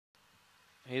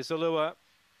Here's the lure.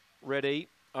 Ready.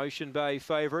 Ocean Bay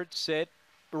favourite. Set.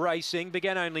 Racing.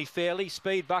 Began only fairly.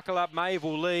 Speed. Buckle Up Maeve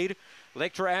will lead.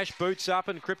 Electra Ash boots up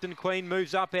and Krypton Queen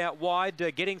moves up out wide,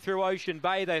 getting through Ocean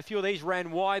Bay. A few of these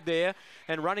ran wide there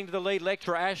and running to the lead.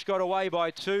 Electra Ash got away by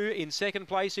 2. In second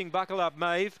placing, Buckle Up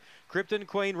Maeve. Krypton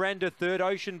Queen ran to third.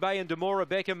 Ocean Bay and Demora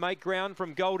Beckham make ground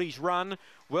from Goldie's Run.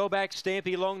 Well back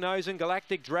Stampy Longnose and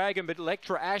Galactic Dragon, but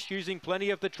Electra Ash using plenty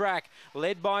of the track.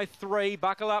 Led by 3.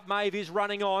 Buckle Up Maeve is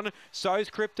running on. So's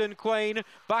Krypton Queen.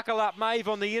 Buckle Up Maeve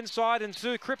on the inside and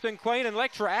so Krypton Queen and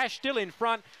Electra Ash still in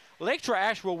front. Electra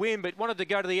Ash will win, but wanted to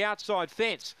go to the outside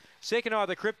fence. Second,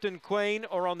 either Krypton Queen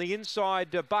or on the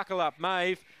inside, Buckle Up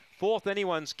Maeve. Fourth,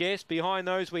 anyone's guess. Behind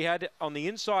those, we had on the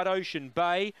inside Ocean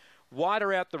Bay.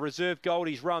 Wider out the reserve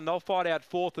Goldie's Run. They'll fight out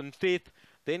 4th and 5th.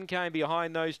 Then came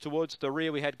behind those towards the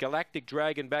rear. We had Galactic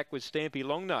Dragon back with Stampy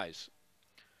Longnose.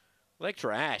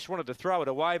 Electra Ash wanted to throw it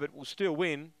away, but will still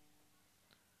win.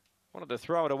 Wanted to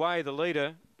throw it away, the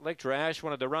leader. Electra Ash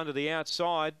wanted to run to the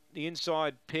outside. The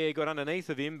inside pair got underneath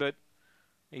of him, but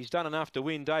he's done enough to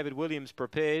win. David Williams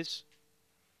prepares.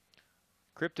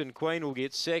 Krypton Queen will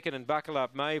get second and Buckle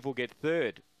Up Maeve will get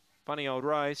third. Funny old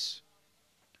race.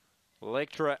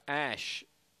 Electra Ash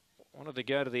wanted to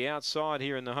go to the outside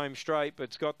here in the home straight, but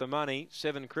it's got the money.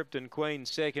 7 Krypton Queen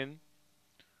second.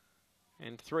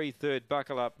 And 3 third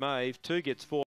Buckle Up Maeve. 2 gets 4.